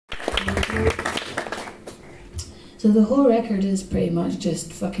So the whole record is pretty much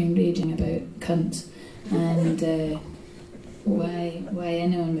just fucking raging about cunts and why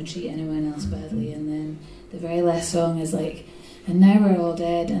anyone would treat anyone else badly, and then the very last song is like, and now we're all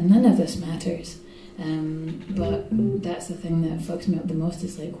dead and none of this matters. But that's the thing that fucks me up the most,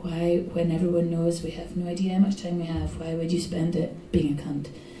 is like, why, when everyone knows we have no idea how much time we have, why would you spend it being a cunt?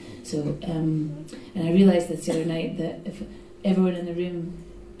 So, and I realised this the other night, that if everyone in the room,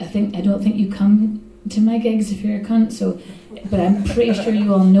 I don't think you come to my gigs if you're a cunt, so, but I'm pretty sure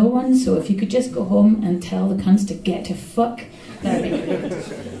you all know one, so if you could just go home and tell the cunts to get to fuck, that'd be great.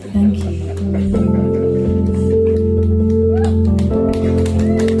 Thank you.